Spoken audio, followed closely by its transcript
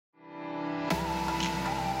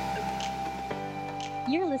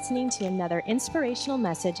You're listening to another inspirational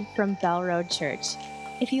message from Bell Road Church.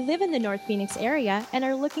 If you live in the North Phoenix area and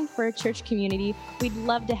are looking for a church community, we'd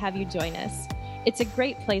love to have you join us. It's a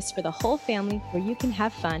great place for the whole family where you can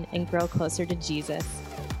have fun and grow closer to Jesus.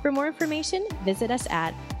 For more information, visit us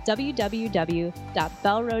at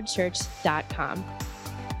www.bellroadchurch.com.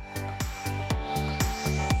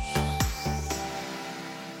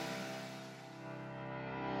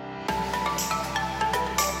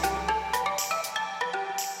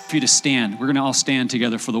 For you to stand. We're going to all stand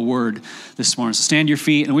together for the word this morning. So stand to your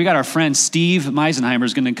feet. And we got our friend Steve Meisenheimer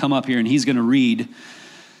is going to come up here and he's going to read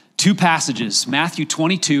two passages, Matthew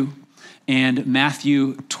 22 and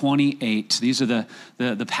Matthew 28. These are the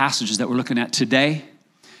passages that we're looking at today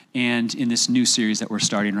and in this new series that we're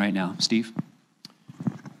starting right now. Steve?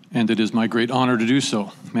 And it is my great honor to do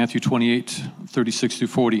so. Matthew 28, 36 through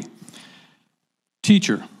 40.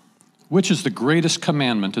 Teacher, which is the greatest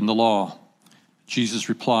commandment in the law? Jesus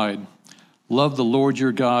replied, love the Lord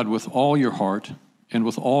your God with all your heart and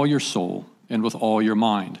with all your soul and with all your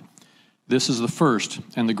mind. This is the first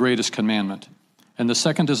and the greatest commandment. And the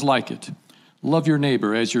second is like it. Love your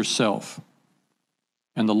neighbor as yourself.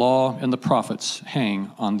 And the law and the prophets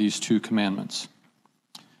hang on these two commandments.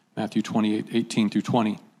 Matthew 28, 18 through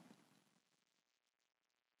 20.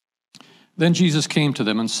 Then Jesus came to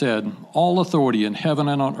them and said, all authority in heaven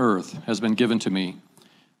and on earth has been given to me.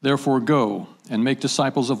 Therefore go and make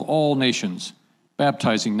disciples of all nations,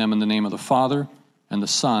 baptizing them in the name of the Father and the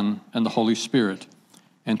Son and the Holy Spirit,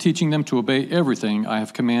 and teaching them to obey everything I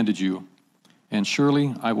have commanded you. And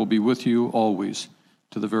surely I will be with you always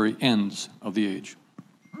to the very ends of the age.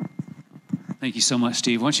 Thank you so much,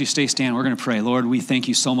 Steve. Why don't you stay stand? We're going to pray. Lord, we thank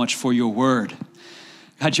you so much for your word.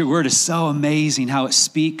 God, your word is so amazing how it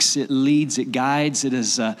speaks, it leads, it guides. It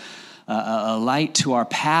is a light to our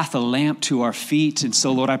path, a lamp to our feet. And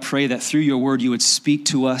so, Lord, I pray that through your word, you would speak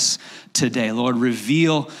to us today. Lord,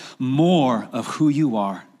 reveal more of who you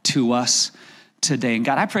are to us today. And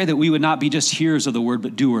God, I pray that we would not be just hearers of the word,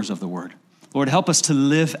 but doers of the word. Lord, help us to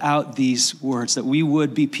live out these words, that we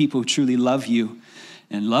would be people who truly love you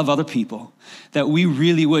and love other people, that we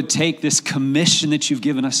really would take this commission that you've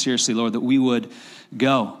given us seriously, Lord, that we would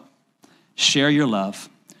go, share your love,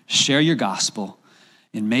 share your gospel,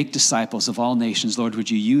 and make disciples of all nations. Lord,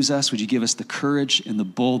 would you use us? Would you give us the courage and the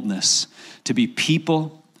boldness to be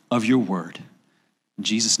people of your word? In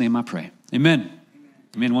Jesus' name I pray. Amen.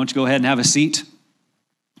 Amen. Why don't you go ahead and have a seat?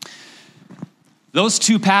 Those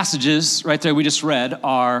two passages right there we just read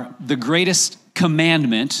are the greatest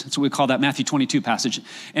commandment. That's what we call that Matthew 22 passage.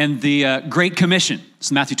 And the Great Commission.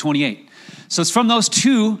 It's Matthew 28. So it's from those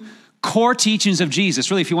two core teachings of Jesus.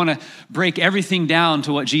 Really, if you want to break everything down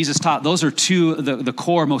to what Jesus taught, those are two of the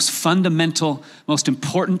core, most fundamental, most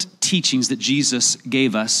important teachings that Jesus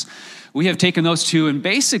gave us. We have taken those two and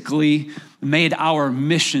basically made our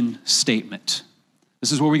mission statement.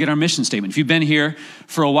 This is where we get our mission statement. If you've been here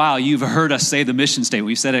for a while, you've heard us say the mission statement.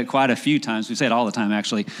 We've said it quite a few times. We say it all the time,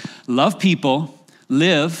 actually. Love people,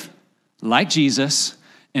 live like Jesus,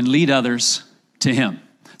 and lead others to him.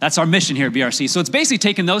 That's our mission here at BRC. So it's basically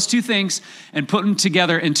taking those two things and putting them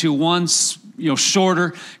together into one,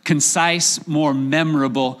 shorter, concise, more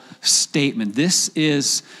memorable statement. This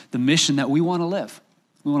is the mission that we want to live.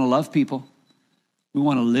 We want to love people. We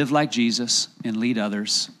want to live like Jesus and lead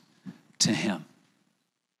others to him.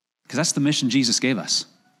 Because that's the mission Jesus gave us.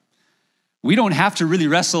 We don't have to really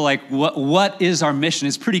wrestle like what is our mission?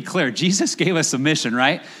 It's pretty clear. Jesus gave us a mission,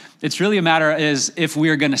 right? It's really a matter is if we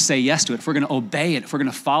are going to say yes to it, if we're going to obey it, if we're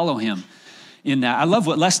going to follow him in that. I love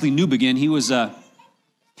what Leslie Newbegin, he was a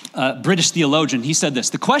British theologian. He said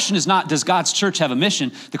this, the question is not, does God's church have a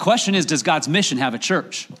mission? The question is, does God's mission have a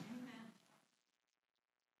church?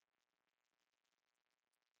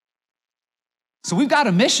 So we've got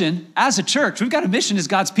a mission as a church. We've got a mission as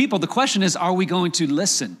God's people. The question is, are we going to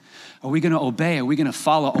listen? Are we going to obey? Are we going to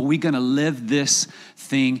follow? Are we going to live this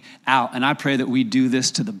thing out? And I pray that we do this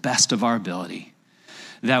to the best of our ability,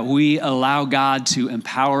 that we allow God to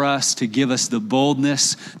empower us, to give us the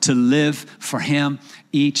boldness to live for him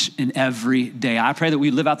each and every day. I pray that we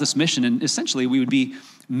live out this mission, and essentially we would be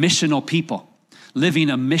missional people, living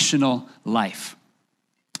a missional life.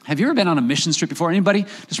 Have you ever been on a mission trip before? Anybody?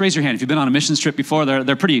 Just raise your hand if you've been on a mission trip before.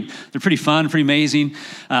 They're pretty fun, pretty amazing,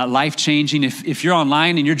 life-changing. If you're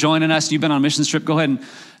online and you're joining us, you've been on a mission trip, go ahead and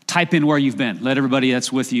type in where you've been. Let everybody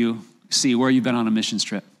that's with you see where you've been on a mission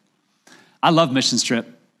trip. I love mission trips.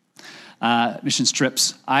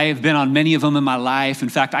 I have been on many of them in my life. In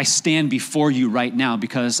fact, I stand before you right now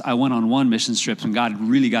because I went on one mission trip and God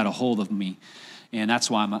really got a hold of me. And that's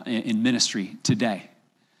why I'm in ministry today.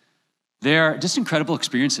 They're just incredible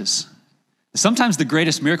experiences. Sometimes the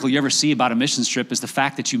greatest miracle you ever see about a missions trip is the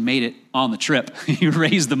fact that you made it on the trip. You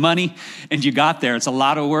raised the money and you got there. It's a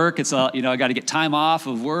lot of work. I got to get time off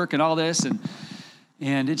of work and all this.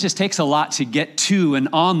 And it just takes a lot to get to and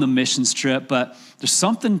on the missions trip. But there's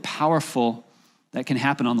something powerful that can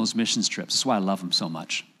happen on those missions trips. That's why I love them so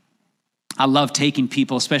much. I love taking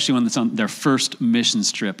people, especially when it's on their first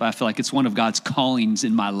missions trip. I feel like it's one of God's callings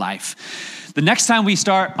in my life. The next time we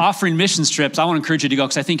start offering missions trips, I want to encourage you to go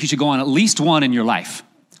because I think you should go on at least one in your life,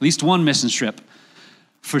 at least one missions trip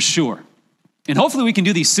for sure. And hopefully we can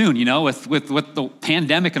do these soon, with the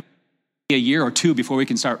pandemic, a year or two before we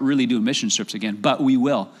can start really doing missions trips again. But we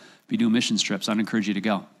will be doing missions trips. I'd encourage you to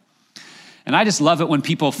go. And I just love it when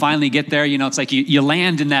people finally get there. It's like you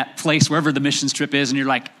land in that place, wherever the missions trip is, and you're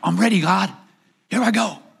like, I'm ready, God. Here I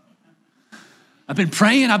go. I've been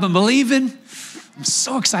praying. I've been believing. I'm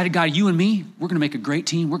so excited, God. You and me, we're going to make a great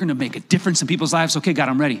team. We're going to make a difference in people's lives. Okay, God,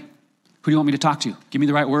 I'm ready. Who do you want me to talk to? Give me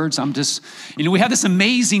the right words. I'm just, we have this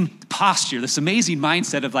amazing posture, this amazing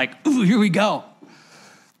mindset of like, ooh, here we go.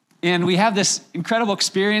 And we have this incredible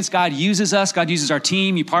experience. God uses us. God uses our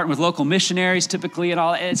team. You partner with local missionaries typically and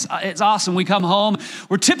all. It's awesome. We come home.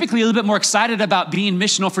 We're typically a little bit more excited about being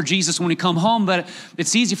missional for Jesus when we come home, but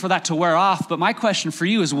it's easy for that to wear off. But my question for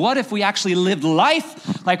you is, what if we actually lived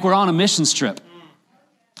life like we're on a missions trip?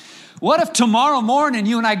 What if tomorrow morning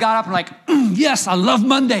you and I got up and like, yes, I love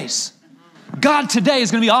Mondays. God, today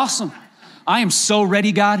is going to be awesome. I am so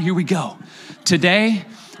ready, God. Here we go. Today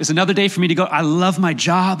is another day for me to go. I love my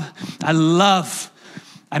job.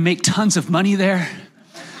 I make tons of money there.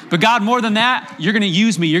 But God, more than that, you're going to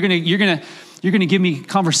use me. You're going to give me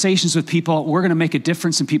conversations with people. We're going to make a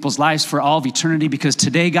difference in people's lives for all of eternity because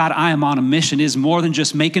today, God, I am on a mission. It is more than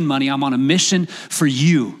just making money. I'm on a mission for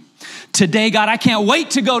you. Today, God, I can't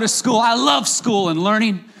wait to go to school. I love school and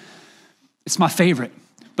learning. It's my favorite.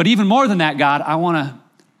 But even more than that, God, I want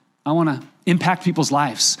to impact people's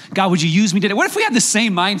lives. God, would you use me today? What if we had the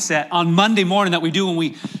same mindset on Monday morning that we do when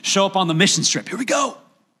we show up on the mission trip? Here we go.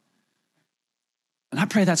 And I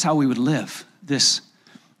pray that's how we would live. This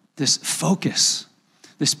focus,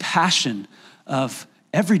 this passion of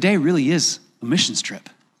every day really is a missions trip.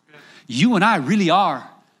 You and I really are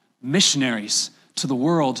missionaries to the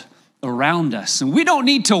world around us. And we don't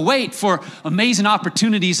need to wait for amazing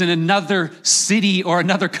opportunities in another city or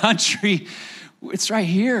another country. It's right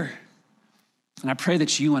here. And I pray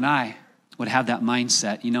that you and I would have that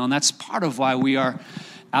mindset, and that's part of why we are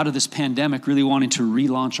out of this pandemic really wanting to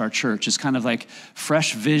relaunch our church. It's kind of like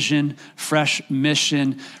fresh vision, fresh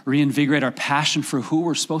mission, reinvigorate our passion for who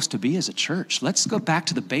we're supposed to be as a church. Let's go back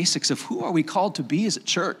to the basics of who are we called to be as a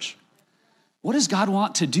church? What does God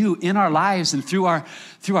want to do in our lives and through our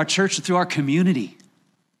church and through our community?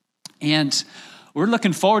 And we're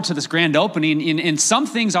looking forward to this grand opening, and some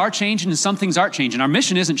things are changing and some things aren't changing. Our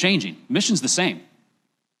mission isn't changing. Mission's the same.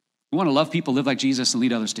 We want to love people, live like Jesus, and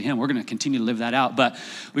lead others to him. We're going to continue to live that out. But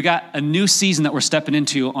we got a new season that we're stepping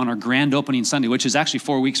into on our grand opening Sunday, which is actually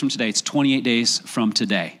 4 weeks from today. It's 28 days from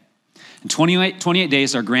today. And 28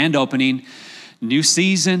 days, our grand opening, new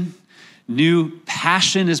season, new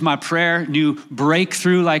passion is my prayer, new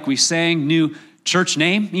breakthrough like we sang, new church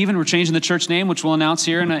name, even we're changing the church name, which we'll announce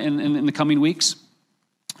here in the coming weeks.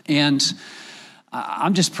 And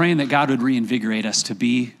I'm just praying that God would reinvigorate us to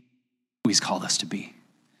be who he's called us to be.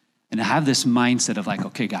 And to have this mindset of like,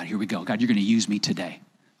 okay, God, here we go. God, you're going to use me today.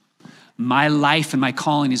 My life and my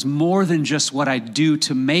calling is more than just what I do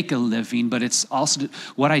to make a living, but it's also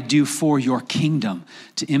what I do for your kingdom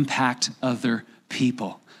to impact other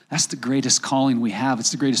people. That's the greatest calling we have.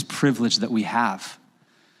 It's the greatest privilege that we have.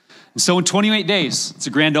 And so in 28 days, it's a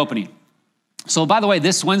grand opening. So by the way,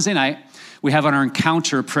 this Wednesday night, we have our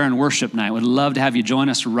Encounter Prayer and Worship Night. We'd love to have you join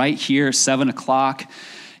us right here at 7 o'clock.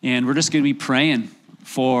 And we're just going to be praying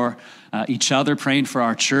for each other, praying for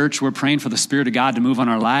our church. We're praying for the Spirit of God to move on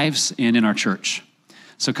our lives and in our church.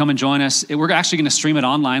 So come and join us. We're actually going to stream it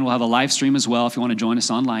online. We'll have a live stream as well if you want to join us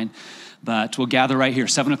online. But we'll gather right here,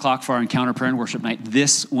 7 o'clock for our Encounter Prayer and Worship Night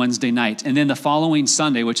this Wednesday night. And then the following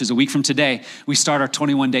Sunday, which is a week from today, we start our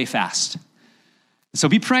 21-day fast. So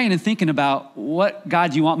be praying and thinking about what,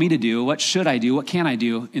 God, you want me to do? What should I do? What can I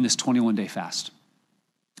do in this 21-day fast?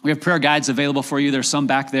 We have prayer guides available for you. There's some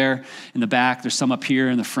back there in the back. There's some up here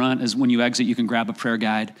in the front. As when you exit, you can grab a prayer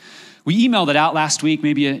guide. We emailed it out last week.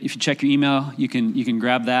 Maybe if you check your email, you can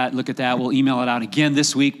grab that, look at that. We'll email it out again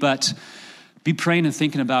this week. But be praying and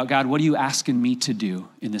thinking about, God, what are you asking me to do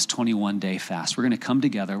in this 21-day fast? We're going to come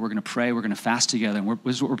together. We're going to pray. We're going to fast together. And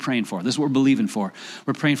this is what we're praying for. This is what we're believing for.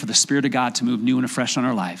 We're praying for the Spirit of God to move new and afresh on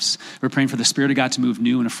our lives. We're praying for the Spirit of God to move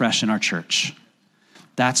new and afresh in our church.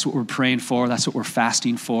 That's what we're praying for. That's what we're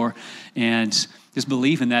fasting for. And just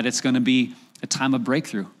believing that it's going to be a time of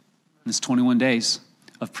breakthrough in this 21 days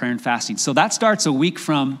of prayer and fasting. So that starts a week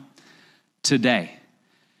from today.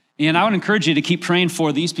 And I would encourage you to keep praying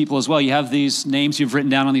for these people as well. You have these names you've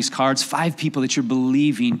written down on these cards, 5 people that you're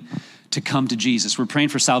believing to come to Jesus. We're praying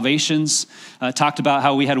for salvations. Talked about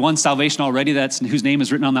how we had one salvation already whose name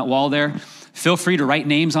is written on that wall there. Feel free to write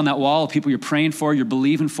names on that wall of people you're praying for, you're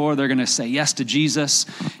believing for. They're going to say yes to Jesus.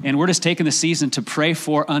 And we're just taking the season to pray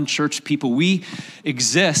for unchurched people. We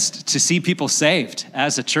exist to see people saved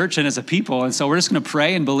as a church and as a people. And so we're just going to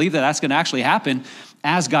pray and believe that that's going to actually happen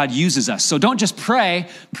as God uses us. So don't just pray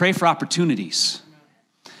for opportunities.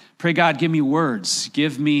 Pray, God, give me words,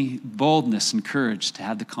 give me boldness and courage to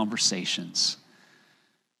have the conversations.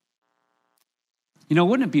 You know,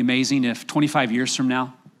 wouldn't it be amazing if 25 years from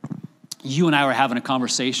now, you and I were having a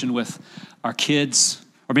conversation with our kids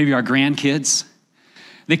or maybe our grandkids?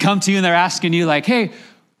 They come to you and they're asking you like, hey,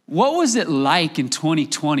 what was it like in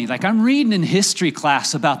 2020? Like, I'm reading in history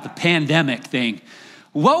class about the pandemic thing.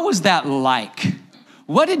 What was that like?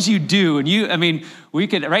 What did you do? And we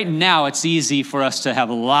could, right now, it's easy for us to have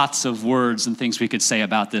lots of words and things we could say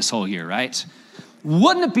about this whole year, right?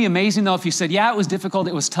 Wouldn't it be amazing, though, if you said, yeah, it was difficult,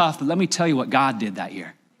 it was tough, but let me tell you what God did that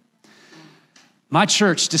year. My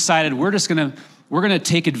church decided we're going to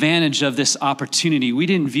take advantage of this opportunity. We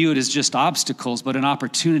didn't view it as just obstacles, but an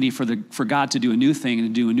opportunity for God to do a new thing and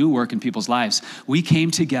to do a new work in people's lives. We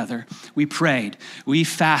came together, we prayed, we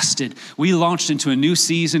fasted, we launched into a new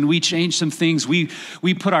season, we changed some things, we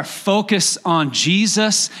put our focus on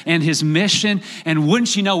Jesus and his mission, and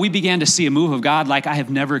wouldn't you know, we began to see a move of God like I have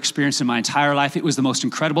never experienced in my entire life. It was the most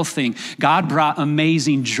incredible thing. God brought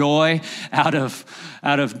amazing joy out of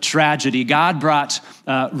tragedy. God brought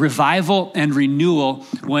revival and renewal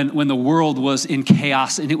when the world was in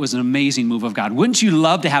chaos, and it was an amazing move of God. Wouldn't you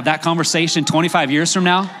love to have that conversation 25 years from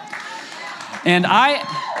now? And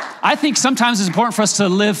I think sometimes it's important for us to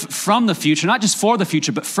live from the future, not just for the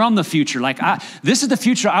future, but from the future. Like, this is the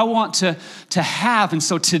future I want to have. And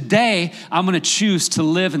so today, I'm going to choose to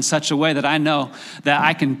live in such a way that I know that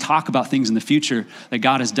I can talk about things in the future that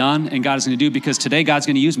God has done and God is going to do, because today God's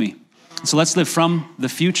going to use me. So let's live from the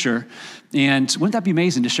future. And wouldn't that be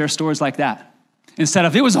amazing to share stories like that? Instead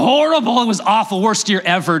of, it was horrible, it was awful, worst year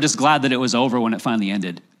ever, just glad that it was over when it finally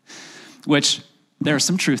ended. Which, there's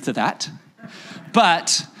some truth to that.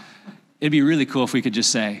 But it'd be really cool if we could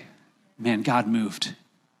just say, man, God moved.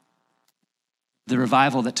 The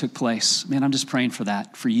revival that took place, man, I'm just praying for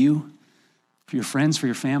that, for you, for your friends, for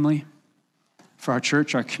your family, for our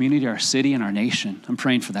church, our community, our city, and our nation. I'm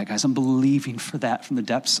praying for that, guys. I'm believing for that from the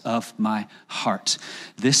depths of my heart.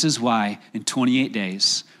 This is why in 28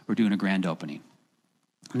 days, we're doing a grand opening.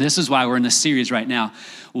 And this is why we're in this series right now,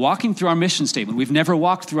 walking through our mission statement. We've never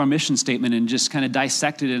walked through our mission statement and just kind of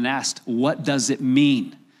dissected it and asked, what does it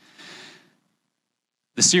mean?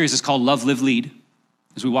 The series is called Love, Live, Lead,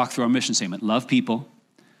 as we walk through our mission statement. Love people,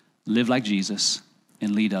 live like Jesus,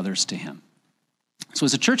 and lead others to him. So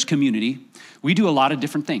as a church community, we do a lot of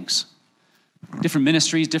different things, different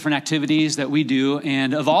ministries, different activities that we do.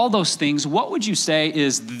 And of all those things, what would you say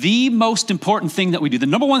is the most important thing that we do? The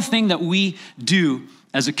number one thing that we do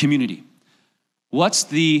as a community? I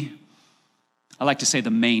like to say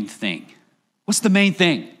the main thing. What's the main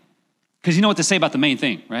thing? Because you know what they say about the main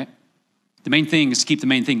thing, right? The main thing is to keep the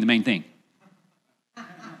main thing the main thing.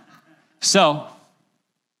 So,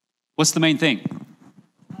 what's the main thing?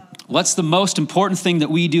 What's the most important thing that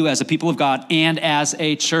we do as a people of God and as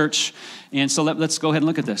a church? And so let's go ahead and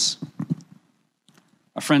look at this.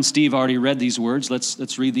 Our friend Steve already read these words.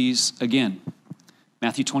 Let's read these again.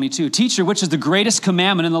 Matthew 22, teacher, which is the greatest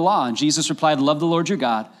commandment in the law? And Jesus replied, love the Lord your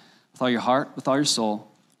God with all your heart, with all your soul,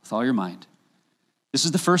 with all your mind. This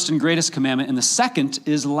is the first and greatest commandment. And the second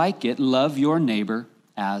is like it, love your neighbor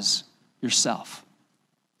as yourself.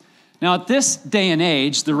 Now at this day and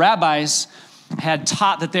age, the rabbis had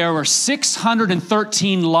taught that there were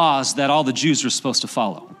 613 laws that all the Jews were supposed to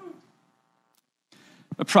follow.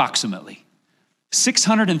 Approximately.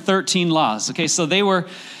 613 laws. Okay, so they were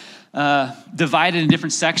divided in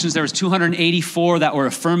different sections. There was 284 that were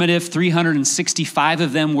affirmative, 365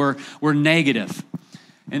 of them were negative.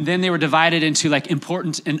 And then they were divided into like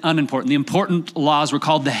important and unimportant. The important laws were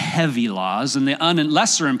called the heavy laws, and the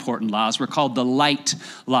lesser important laws were called the light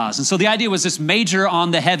laws. And so the idea was just major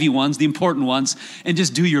on the heavy ones, the important ones, and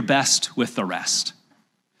just do your best with the rest.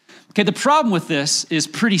 Okay, the problem with this is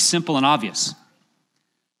pretty simple and obvious.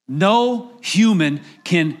 No human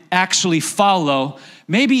can actually follow,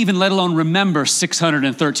 maybe even let alone remember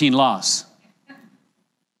 613 laws.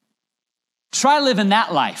 Try living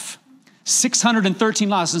that life. 613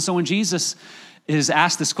 laws. And so when Jesus is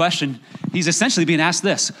asked this question, he's essentially being asked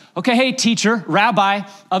this. Okay, hey, teacher, rabbi,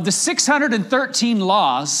 of the 613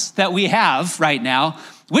 laws that we have right now,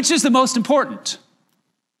 which is the most important?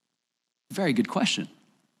 Very good question,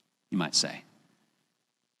 you might say.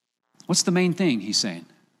 What's the main thing, he's saying?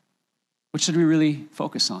 What should we really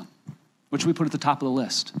focus on? What should we put at the top of the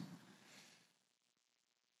list?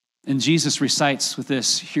 And Jesus recites with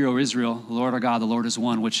this, Hear, O Israel, the Lord our God, the Lord is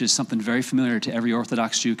one, which is something very familiar to every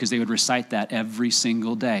Orthodox Jew because they would recite that every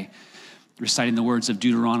single day, reciting the words of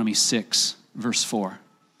Deuteronomy 6, verse 4.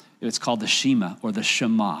 It's called the Shema or the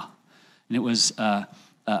Shema. And it was a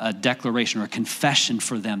declaration or a confession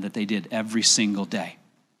for them that they did every single day.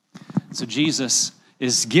 So Jesus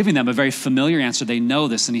is giving them a very familiar answer. They know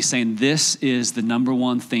this, and he's saying, this is the number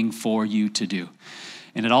one thing for you to do.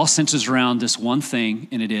 And it all centers around this one thing,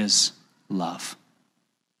 and it is love.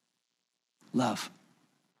 Love.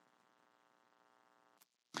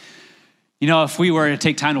 You know, if we were to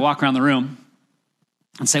take time to walk around the room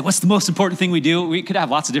and say, what's the most important thing we do? We could have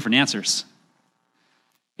lots of different answers.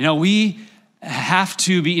 You know, we have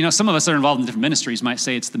to be, some of us that are involved in different ministries might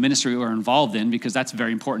say it's the ministry we're involved in because that's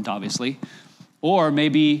very important, obviously. Or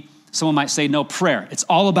maybe someone might say, no, prayer. It's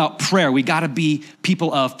all about prayer. We got to be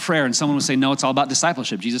people of prayer. And someone would say, no, it's all about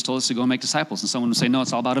discipleship. Jesus told us to go and make disciples. And someone would say, no,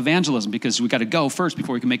 it's all about evangelism because we got to go first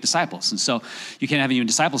before we can make disciples. And so you can't have any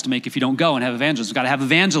disciples to make if you don't go and have evangelism. We got to have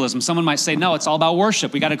evangelism. Someone might say, no, it's all about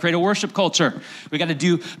worship. We got to create a worship culture. We got to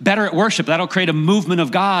do better at worship. That'll create a movement of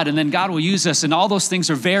God, and then God will use us. And all those things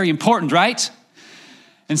are very important, right?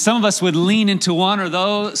 And some of us would lean into one or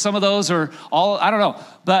those, some of those are all, I don't know.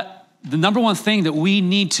 But the number one thing that we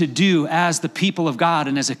need to do as the people of God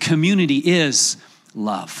and as a community is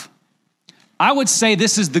love. I would say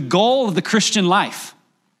this is the goal of the Christian life,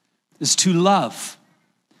 is to love.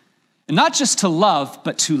 And not just to love,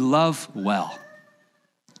 but to love well.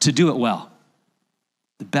 To do it well.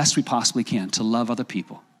 The best we possibly can, to love other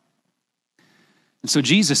people. And so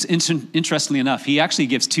Jesus, interestingly enough, he actually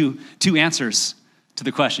gives two answers to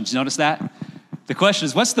the question. Did you notice that? The question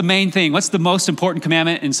is, what's the main thing? What's the most important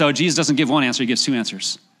commandment? And so Jesus doesn't give one answer, he gives two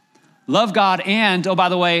answers. Love God and, oh, by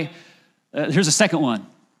the way, here's a second one.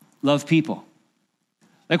 Love people.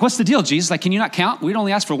 Like, what's the deal, Jesus? Like, can you not count? We'd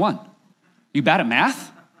only ask for one. You bad at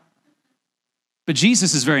math? But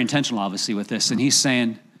Jesus is very intentional, obviously, with this. And he's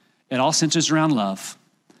saying it all centers around love.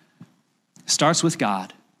 Starts with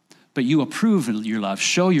God. But you approve your love,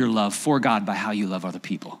 show your love for God by how you love other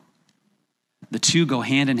people. The two go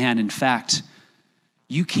hand in hand. In fact,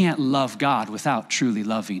 you can't love God without truly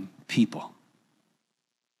loving people.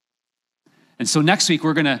 And so next week,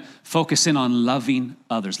 we're going to focus in on loving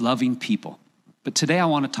others, loving people. But today, I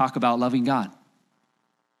want to talk about loving God.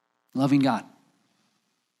 Loving God.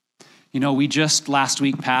 You know, we just last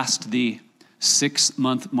week passed the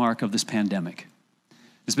 6-month mark of this pandemic.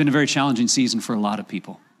 It's been a very challenging season for a lot of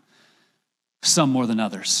people. Some more than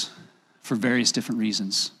others, for various different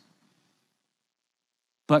reasons.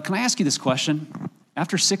 But can I ask you this question?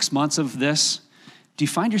 After 6 months of this, do you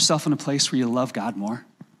find yourself in a place where you love God more?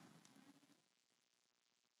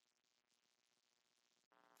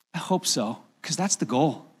 I hope so, because that's the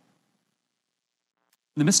goal.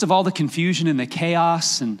 In the midst of all the confusion and the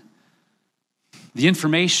chaos and the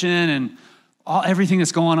information and everything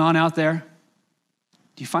that's going on out there,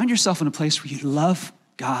 do you find yourself in a place where you love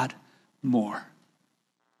God more?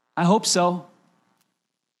 I hope so.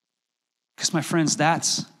 Because my friends,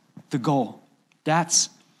 that's the goal. That's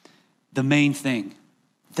the main thing.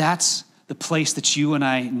 That's the place that you and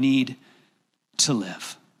I need to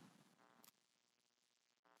live.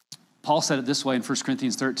 Paul said it this way in 1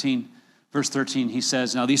 Corinthians 13, verse 13. He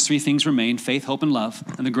says, now these three things remain, faith, hope, and love.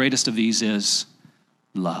 And the greatest of these is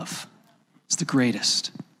love. It's the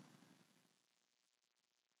greatest.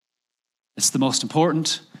 It's the most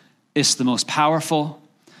important. It's the most powerful.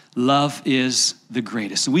 Love is the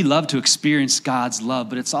greatest. And we love to experience God's love,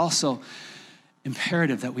 but it's also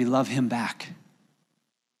imperative that we love him back.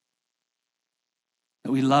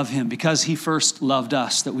 That we love him because he first loved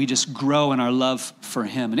us, that we just grow in our love for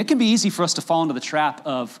him. And it can be easy for us to fall into the trap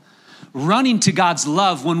of running to God's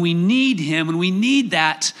love when we need him, when we need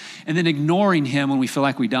that, and then ignoring him when we feel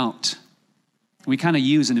like we don't. We kind of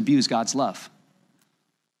use and abuse God's love.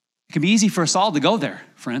 It can be easy for us all to go there,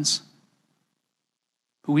 friends.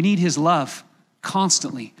 But we need his love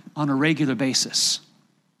constantly on a regular basis.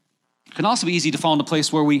 It can also be easy to fall into a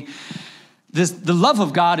place where the love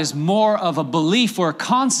of God is more of a belief or a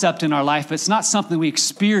concept in our life, but it's not something we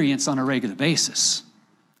experience on a regular basis.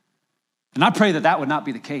 And I pray that that would not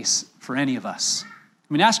be the case for any of us.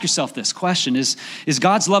 I mean, ask yourself this question. Is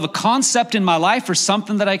God's love a concept in my life or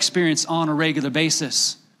something that I experience on a regular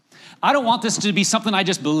basis? I don't want this to be something I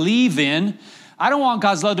just believe in. I don't want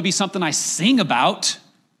God's love to be something I sing about.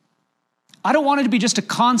 I don't want it to be just a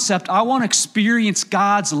concept. I want to experience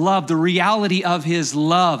God's love, the reality of his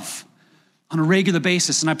love on a regular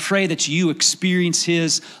basis. And I pray that you experience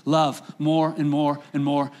his love more and more and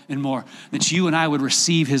more and more, that you and I would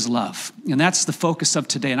receive his love. And that's the focus of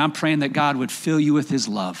today. And I'm praying that God would fill you with his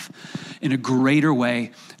love in a greater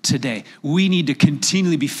way today. We need to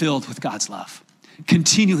continually be filled with God's love,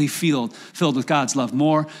 continually filled with God's love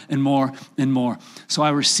more and more and more. So I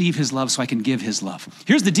receive his love so I can give his love.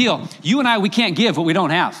 Here's the deal. You and I, we can't give what we don't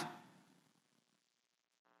have.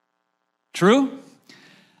 True?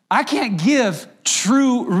 I can't give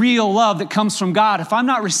true, real love that comes from God if I'm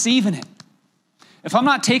not receiving it. If I'm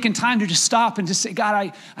not taking time to just stop and just say,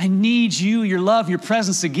 God, I need you, your love, your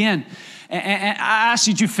presence again. And I ask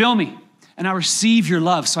you to fill me. And I receive your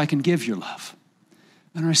love so I can give your love.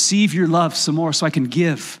 And I receive your love some more so I can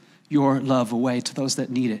give your love away to those that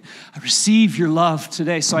need it. I receive your love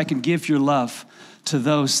today so I can give your love to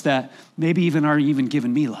those that maybe even aren't even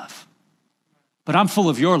giving me love. But I'm full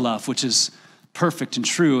of your love, which is perfect and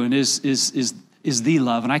true and is the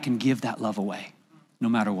love, and I can give that love away no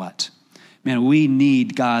matter what. Man, we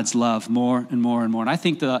need God's love more and more and more. And I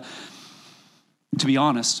think to be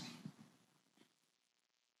honest,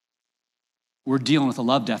 we're dealing with a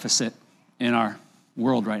love deficit in our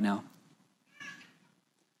world right now.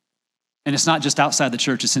 And it's not just outside the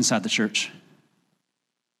church, it's inside the church.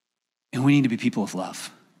 And we need to be people of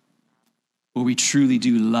love, where we truly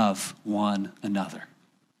do love one another.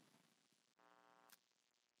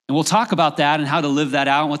 And we'll talk about that and how to live that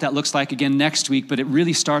out and what that looks like again next week, but it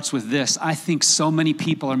really starts with this. I think so many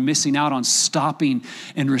people are missing out on stopping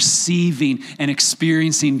and receiving and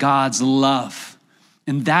experiencing God's love.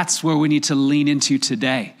 And that's where we need to lean into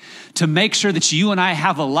today, to make sure that you and I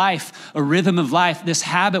have a life, a rhythm of life, this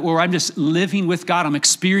habit where I'm just living with God. I'm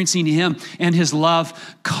experiencing him and his love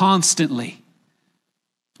constantly.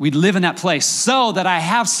 We live in that place so that I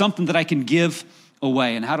have something that I can give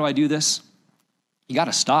away. And how do I do this? You got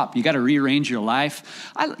to stop. You got to rearrange your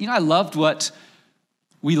life. I loved what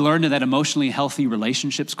we learned in that emotionally healthy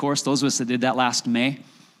relationships course. Those of us that did that last May.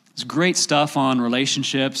 It's great stuff on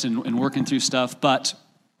relationships and working through stuff. But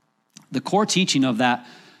the core teaching of that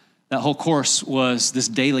whole course was this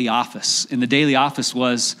daily office. And the daily office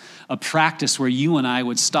was a practice where you and I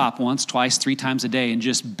would stop once, twice, 3 times a day and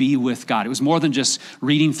just be with God. It was more than just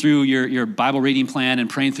reading through your Bible reading plan and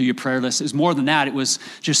praying through your prayer list. It was more than that. It was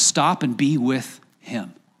just stop and be with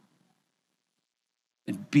him.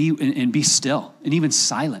 And be still and even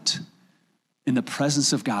silent in the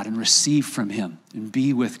presence of God and receive from him and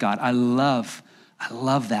be with God. I love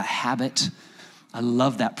that habit. I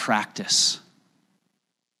love that practice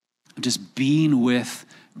of just being with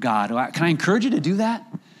God. Can I encourage you to do that?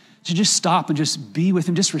 To just stop and just be with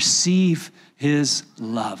him, just receive his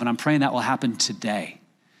love. And I'm praying that will happen today.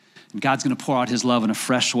 And God's going to pour out his love in a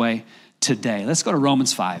fresh way today. Let's go to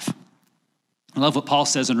Romans 5. I love what Paul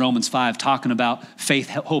says in Romans 5, talking about faith,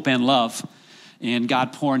 hope, and love, and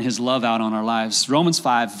God pouring his love out on our lives. Romans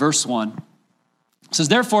 5, verse 1 says,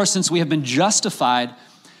 therefore, since we have been justified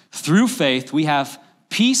through faith, we have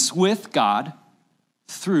peace with God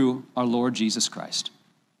through our Lord Jesus Christ.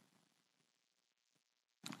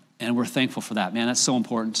 And we're thankful for that. Man, that's so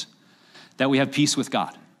important that we have peace with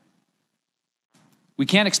God. We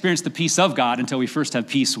can't experience the peace of God until we first have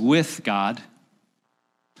peace with God.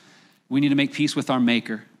 We need to make peace with our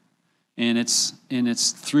Maker. And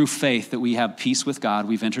it's through faith that we have peace with God.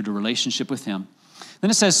 We've entered a relationship with him.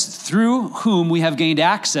 Then it says, through whom we have gained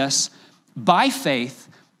access by faith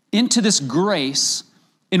into this grace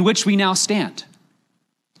in which we now stand.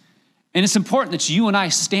 And it's important that you and I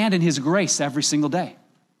stand in his grace every single day.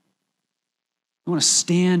 We want to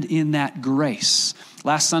stand in that grace.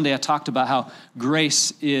 Last Sunday, I talked about how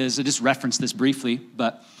grace is, I just referenced this briefly,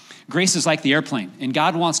 but grace is like the airplane, and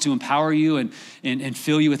God wants to empower you and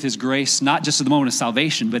fill you with his grace, not just at the moment of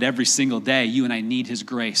salvation, but every single day. You and I need his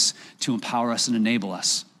grace to empower us and enable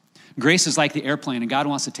us. Grace is like the airplane, and God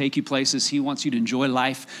wants to take you places. He wants you to enjoy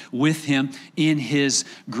life with him in his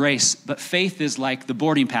grace. But faith is like the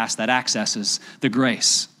boarding pass that accesses the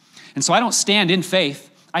grace. And so I don't stand in faith.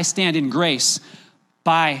 I stand in grace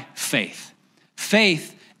by faith.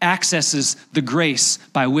 Faith accesses the grace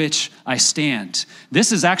by which I stand.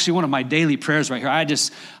 This is actually one of my daily prayers right here. I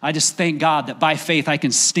just thank God that by faith I can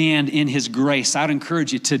stand in his grace. I would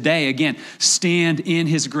encourage you today, again, stand in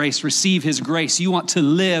his grace, receive his grace. You want to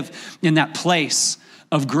live in that place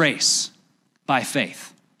of grace by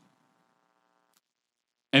faith.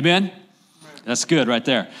 Amen? That's good right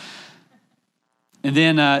there. And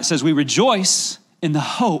then it says, we rejoice in the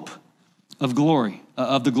hope of glory,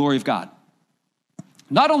 of the glory of God.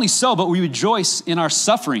 Not only so, but we rejoice in our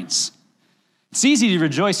sufferings. It's easy to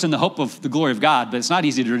rejoice in the hope of the glory of God, but it's not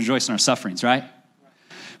easy to rejoice in our sufferings, right?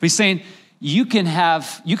 But he's saying you can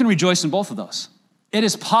rejoice in both of those. It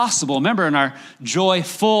is possible. Remember in our Joy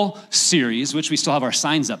Full series, which we still have our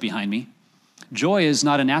signs up behind me, joy is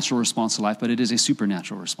not a natural response to life, but it is a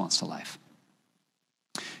supernatural response to life.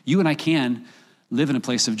 You and I can live in a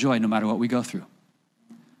place of joy no matter what we go through.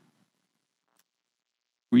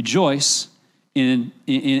 Rejoice in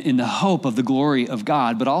the hope of the glory of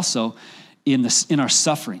God, but also in our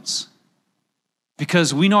sufferings.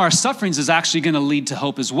 Because we know our sufferings is actually going to lead to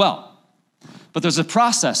hope as well. But there's a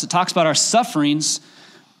process. It talks about our sufferings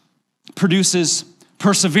produces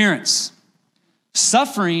perseverance.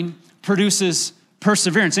 Suffering produces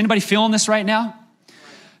perseverance. Anybody feeling this right now?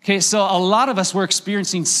 Okay, so a lot of us, we're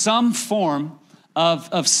experiencing some form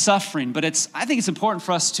of suffering, but I think it's important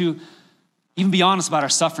for us to even be honest about our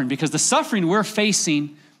suffering, because the suffering we're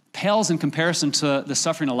facing pales in comparison to the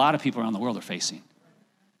suffering a lot of people around the world are facing.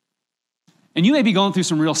 And you may be going through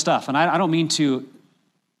some real stuff, and I don't mean to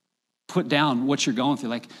put down what you're going through.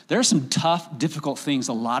 Like, there are some tough, difficult things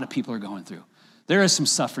a lot of people are going through. There is some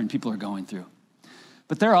suffering people are going through.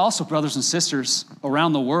 But there are also brothers and sisters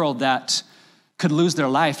around the world that could lose their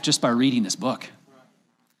life just by reading this book.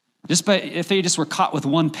 If they just were caught with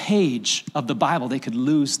one page of the Bible, they could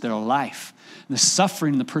lose their life. And the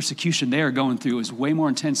suffering and the persecution they are going through is way more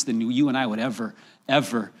intense than you and I would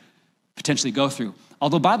ever potentially go through.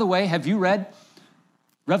 Although, by the way, have you read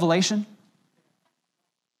Revelation?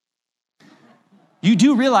 You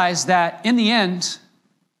do realize that in the end,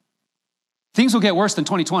 things will get worse than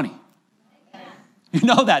 2020. You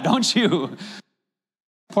know that, don't you? It's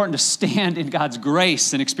important to stand in God's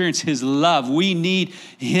grace and experience his love. We need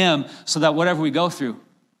him so that whatever we go through,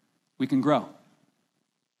 we can grow.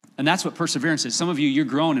 And that's what perseverance is. Some of you, you're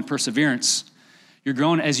growing in perseverance. You're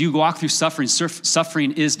growing as you walk through suffering.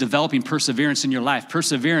 Suffering is developing perseverance in your life.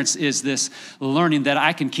 Perseverance is this learning that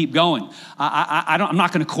I can keep going. I'm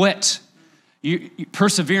not going to quit.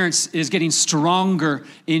 Perseverance is getting stronger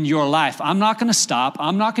in your life. I'm not going to stop.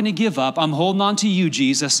 I'm not going to give up. I'm holding on to you,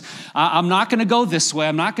 Jesus. I'm not going to go this way.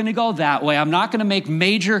 I'm not going to go that way. I'm not going to make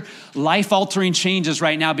major life-altering changes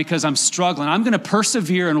right now because I'm struggling. I'm going to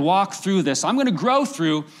persevere and walk through this. I'm going to grow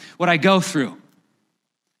through what I go through.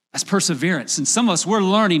 That's perseverance. And some of us, we're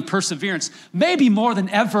learning perseverance maybe more than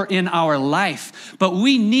ever in our life. But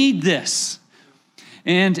we need this.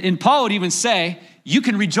 And Paul would even say, you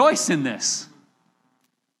can rejoice in this.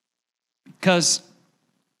 Because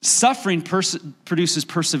suffering produces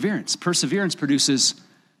perseverance. Perseverance produces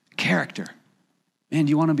character. Man, do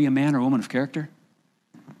you want to be a man or a woman of character?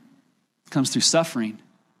 It comes through suffering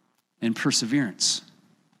and perseverance.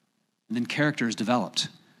 And then character is developed.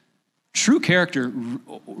 True character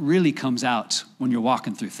really comes out when you're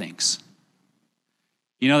walking through things.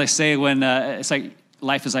 You know, they say when it's like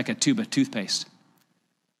life is like a tube of toothpaste.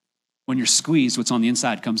 When you're squeezed, what's on the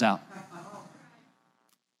inside comes out.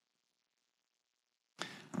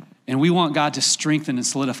 And we want God to strengthen and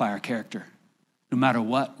solidify our character no matter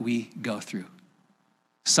what we go through.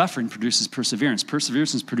 Suffering produces perseverance.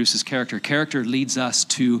 Perseverance produces character. Character leads us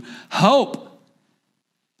to hope.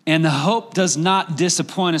 And the hope does not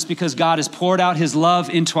disappoint us because God has poured out his love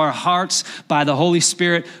into our hearts by the Holy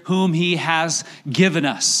Spirit whom he has given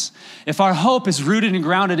us. If our hope is rooted and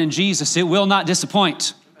grounded in Jesus, it will not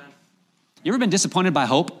disappoint. You ever been disappointed by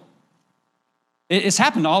hope? It's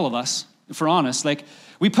happened to all of us, if we're honest. Like,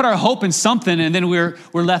 we put our hope in something and then we're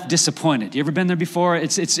left disappointed. You ever been there before?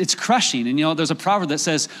 It's crushing. And you know, there's a proverb that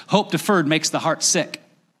says, hope deferred makes the heart sick.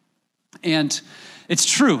 And it's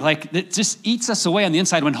true. Like, it just eats us away on the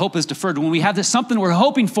inside when hope is deferred. When we have this something we're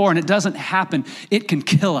hoping for and it doesn't happen, it can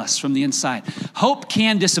kill us from the inside. Hope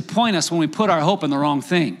can disappoint us when we put our hope in the wrong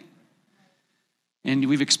thing. And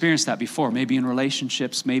we've experienced that before, maybe in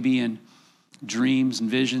relationships, maybe in dreams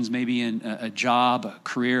and visions, maybe in a job, a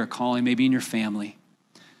career, a calling, maybe in your family,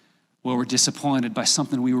 where we're disappointed by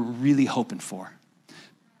something we were really hoping for.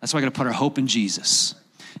 That's why I got to put our hope in Jesus.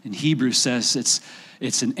 And Hebrews says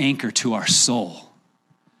it's an anchor to our soul.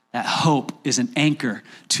 That hope is an anchor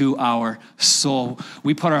to our soul.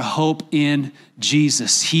 We put our hope in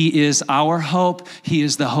Jesus. He is our hope. He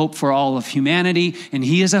is the hope for all of humanity, and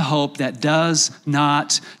he is a hope that does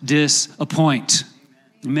not disappoint.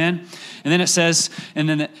 Amen. And then it says, and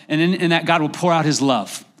in that God will pour out his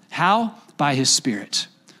love. How? By his Spirit.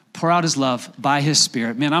 pour out his love by his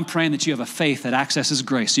Spirit. Man, I'm praying that you have a faith that accesses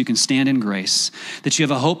grace so you can stand in grace, that you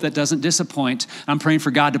have a hope that doesn't disappoint. I'm praying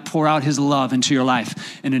for God to pour out his love into your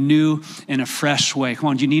life in a new and a fresh way. Come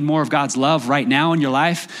on, do you need more of God's love right now in your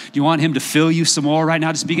life? Do you want him to fill you some more right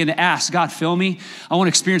now? Just begin to ask, God, fill me. I want to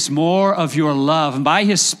experience more of your love. And by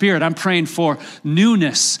his Spirit, I'm praying for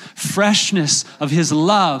newness, freshness of his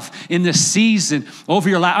love in this season over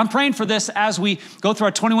your life. I'm praying for this as we go through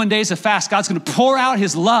our 21 days of fast. God's going to pour out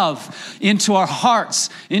his love into our hearts,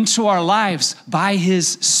 into our lives by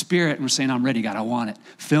his Spirit. And we're saying, I'm ready, God, I want it.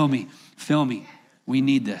 Fill me, fill me. We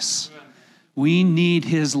need this. We need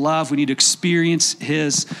his love. We need to experience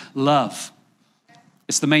his love.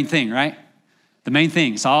 It's the main thing, right? The main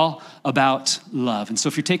thing. It's all about love. And so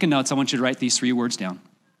if you're taking notes, I want you to write these 3 words down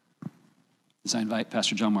as I invite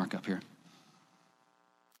Pastor John Mark up here.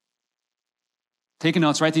 Taking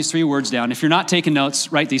notes, write these 3 words down. If you're not taking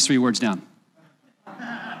notes, write these 3 words down.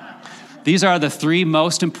 These are the 3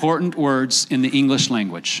 most important words in the English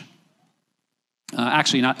language.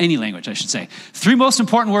 Actually, not any language, I should say. 3 most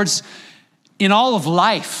important words in all of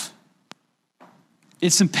life.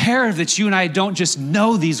 It's imperative that you and I don't just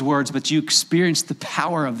know these words, but you experience the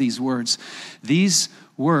power of these words. These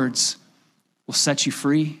words will set you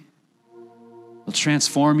free. They'll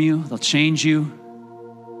transform you. They'll change you.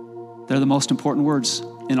 They're the most important words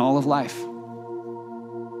in all of life.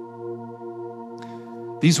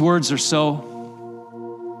 These words are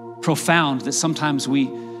so profound that sometimes we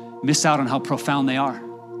miss out on how profound they are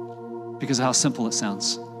because of how simple it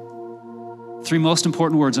sounds. 3 most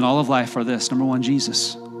important words in all of life are this. Number 1,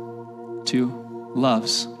 Jesus. 2,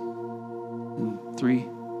 loves. And 3,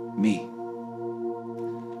 me.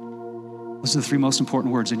 Those are the 3 most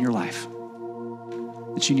important words in your life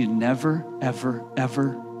that you need to never, ever,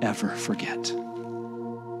 ever, ever forget.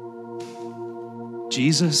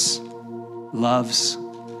 Jesus loves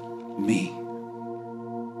me.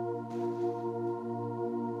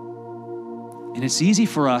 And it's easy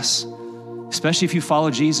for us, especially if you follow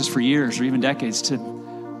Jesus for years or even decades,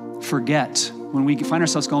 to forget when we find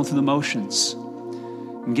ourselves going through the motions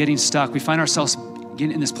and getting stuck. We find ourselves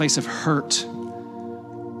getting in this place of hurt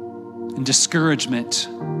and discouragement.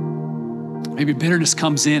 Maybe bitterness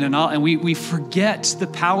comes in and we forget the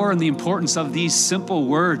power and the importance of these simple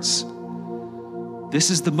words. This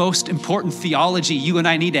is the most important theology you and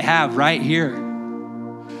I need to have right here.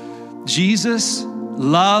 Jesus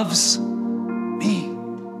loves me.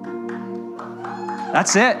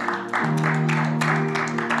 That's it.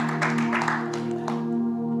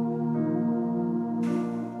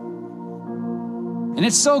 And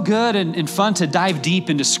it's so good and fun to dive deep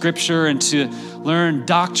into scripture and to learn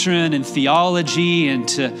doctrine and theology and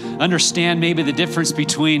to understand maybe the difference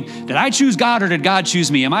between, did I choose God or did God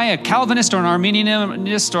choose me? Am I a Calvinist or an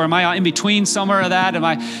Arminianist, or am I in between somewhere of that? Am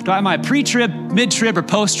I pre-trib, mid-trib, or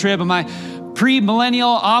post-trib? Am I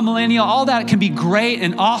pre-millennial, amillennial? All that can be great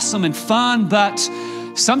and awesome and fun, but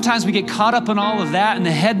sometimes we get caught up in all of that and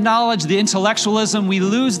the head knowledge, the intellectualism. We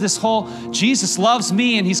lose this whole, Jesus loves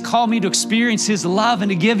me and he's called me to experience his love and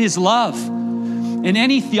to give his love. And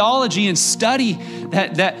any theology and study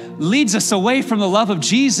that leads us away from the love of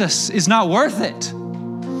Jesus is not worth it.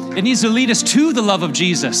 It needs to lead us to the love of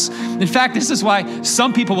Jesus. In fact, this is why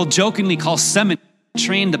some people will jokingly call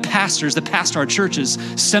train the pastors that pastor our churches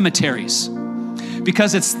cemeteries.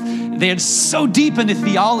 Because they're so deep into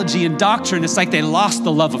theology and doctrine, it's like they lost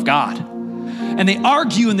the love of God. And they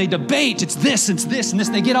argue and they debate, it's this, and this. And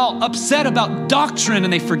they get all upset about doctrine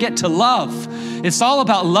and they forget to love. It's all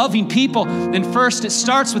about loving people. And first, it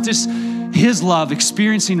starts with just his love,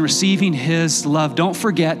 experiencing, receiving his love. Don't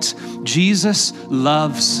forget, Jesus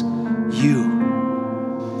loves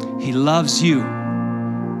you. He loves you.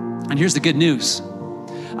 And here's the good news.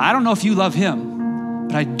 I don't know if you love him,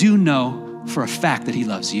 but I do know for a fact that he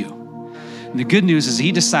loves you. And the good news is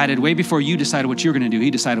he decided way before you decided what you're going to do, he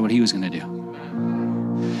decided what he was going to do.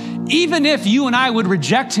 Even if you and I would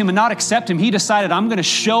reject him and not accept him, he decided, I'm going to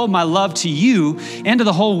show my love to you and to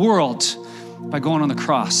the whole world by going on the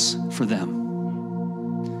cross for them.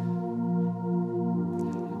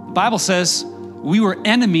 The Bible says we were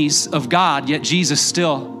enemies of God, yet Jesus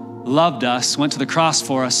still loved us, went to the cross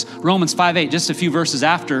for us. Romans 5:8, just a few verses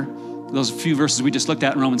after those few verses we just looked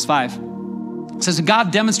at in Romans 5. It says,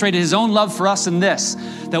 God demonstrated his own love for us in this,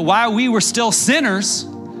 that while we were still sinners,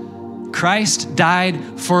 Christ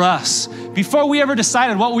died for us. Before we ever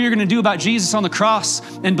decided what we were going to do about Jesus on the cross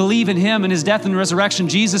and believe in him and his death and resurrection,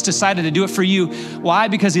 Jesus decided to do it for you. Why?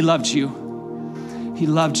 Because he loved you. He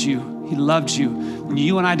loved you. He loved you. And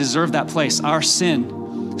you and I deserve that place. Our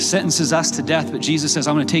sin sentences us to death, but Jesus says,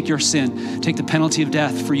 I'm going to take your sin, take the penalty of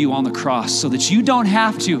death for you on the cross so that you don't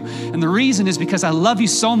have to. And the reason is because I love you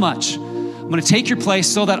so much. I'm going to take your place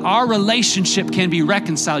so that our relationship can be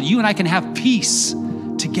reconciled. You and I can have peace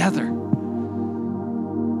together.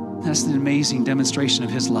 That's an amazing demonstration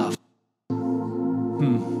of his love.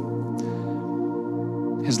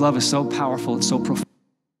 His love is so powerful, it's so profound.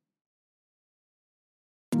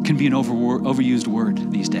 It can be an overused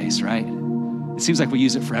word these days, right? It seems like we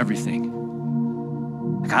use it for everything.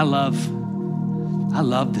 Like I love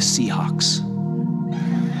the Seahawks.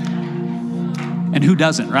 And who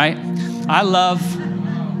doesn't, right? I love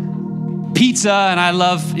pizza, and I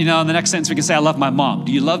love, in the next sentence we can say, I love my mom.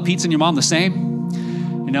 Do you love pizza and your mom the same?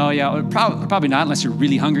 Yeah, probably not unless you're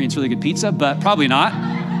really hungry and it's really good pizza, but probably not.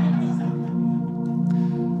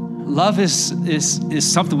 Love is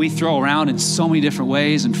something we throw around in so many different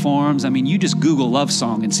ways and forms. I mean, you just Google love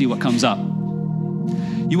song and see what comes up.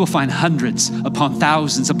 You will find hundreds upon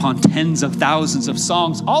thousands upon tens of thousands of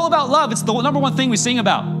songs all about love. It's the number one thing we sing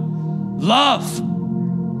about. Love.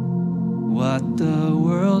 What the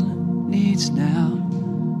world needs now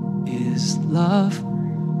is love,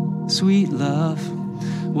 sweet love.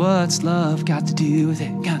 What's love got to do with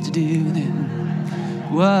it? Got to do with it.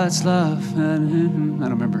 What's love? I don't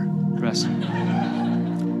remember the rest.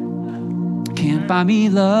 Can't buy me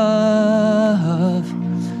love.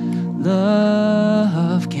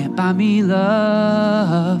 Love can't buy me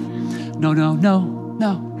love. No.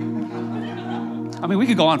 I mean, we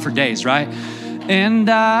could go on for days, right? And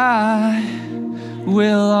I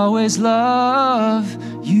will always love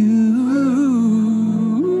you.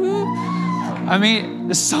 I mean,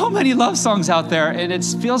 there's so many love songs out there, and it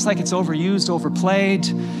feels like it's overused, overplayed,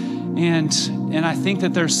 and I think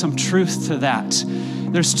that there's some truth to that.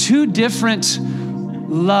 There's two different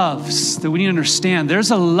loves that we need to understand.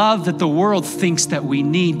 There's a love that the world thinks that we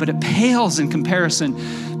need, but it pales in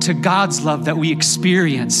comparison to God's love that we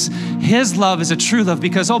experience. His love is a true love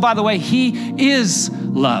because, oh, by the way, he is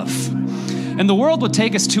love. And the world would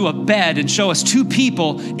take us to a bed and show us two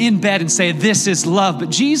people in bed and say, this is love. But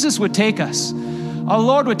Jesus would take us. Our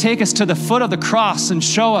Lord would take us to the foot of the cross and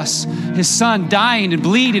show us his son dying and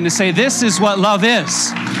bleeding and say, this is what love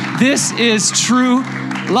is. This is true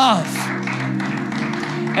love.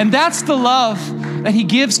 And that's the love that he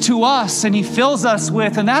gives to us and he fills us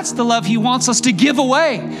with, and that's the love he wants us to give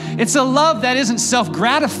away. It's a love that isn't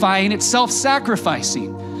self-gratifying, it's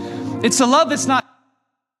self-sacrificing. It's a love that's not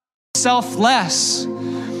selfless.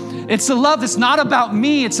 It's a love that's not about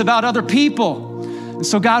me, it's about other people. And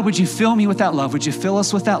so God, would you fill me with that love? Would you fill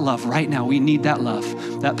us with that love right now? We need that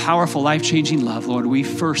love, that powerful, life-changing love. Lord, we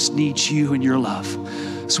first need you and your love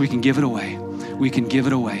so we can give it away. We can give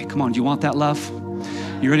it away. Come on, do you want that love?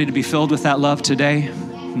 You ready to be filled with that love today?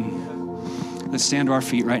 Let's stand to our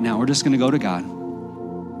feet right now. We're just going to go to God.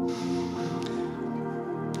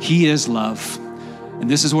 He is love. And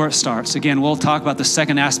this is where it starts. Again, we'll talk about the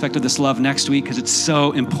second aspect of this love next week because it's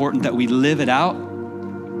so important that we live it out.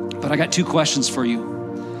 But I got two questions for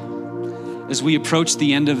you. As we approach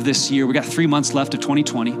the end of this year, we got 3 months left of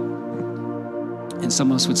 2020. And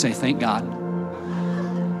some of us would say, thank God.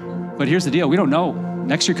 But here's the deal. We don't know.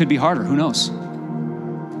 Next year could be harder. Who knows?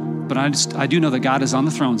 But I do know that God is on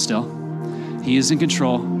the throne still. He is in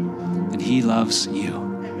control, and he loves you.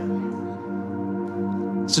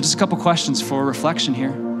 So just a couple questions for reflection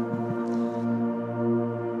here.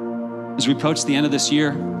 As we approach the end of this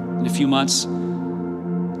year, in a few months,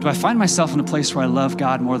 do I find myself in a place where I love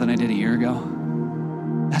God more than I did a year ago?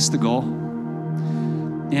 That's the goal.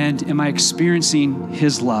 And am I experiencing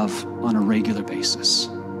his love on a regular basis?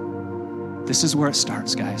 This is where it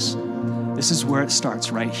starts, guys. This is where it starts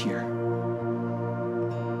right here.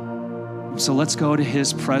 So let's go to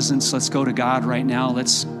his presence. Let's go to God right now.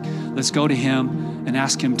 Let's go to him and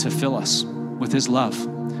ask him to fill us with his love.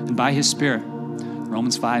 And by his Spirit,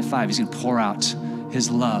 Romans 5:5, he's going to pour out his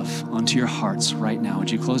love onto your hearts right now. Would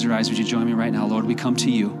you close your eyes? Would you join me right now? Lord, we come to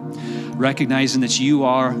you, recognizing that you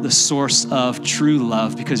are the source of true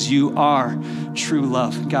love because you are true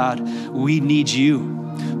love. God, we need you.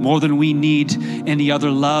 More than we need any other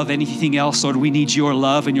love, anything else, Lord, we need your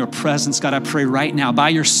love and your presence. God, I pray right now, by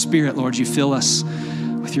your Spirit, Lord, you fill us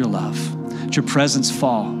with your love. Let your presence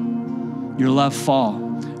fall, your love fall,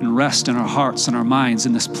 and rest in our hearts and our minds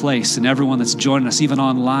in this place. And everyone that's joining us, even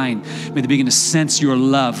online, may they begin to sense your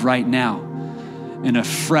love right now in a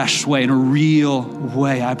fresh way, in a real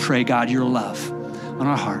way. I pray, God, your love on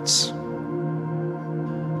our hearts.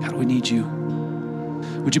 God, we need you.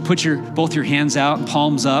 Would you put both your hands out and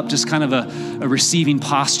palms up, just kind of a receiving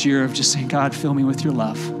posture of just saying, God, fill me with your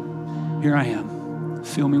love. Here I am.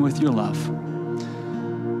 Fill me with your love.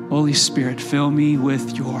 Holy Spirit, fill me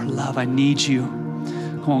with your love. I need you.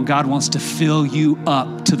 Come on, God wants to fill you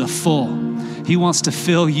up to the full. He wants to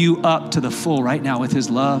fill you up to the full right now with his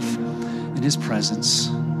love and his presence.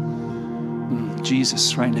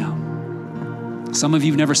 Jesus, right now. Some of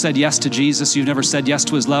you have never said yes to Jesus. You've never said yes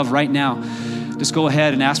to his love. Right now, just go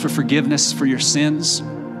ahead and ask for forgiveness for your sins.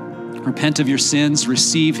 Repent of your sins,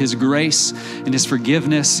 receive his grace and his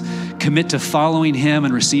forgiveness, commit to following him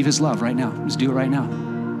and receive his love right now. Just do it right now.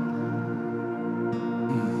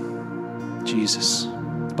 Jesus,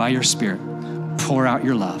 by your Spirit, pour out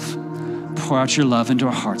your love. Pour out your love into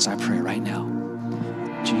our hearts, I pray right now.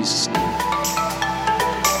 In Jesus' name.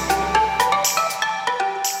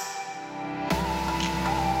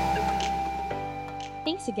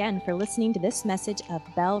 Thanks again for listening to this message of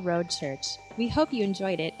Bell Road Church. We hope you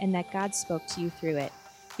enjoyed it and that God spoke to you through it.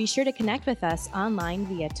 Be sure to connect with us online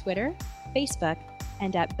via Twitter, Facebook,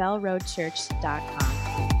 and at bellroadchurch.com.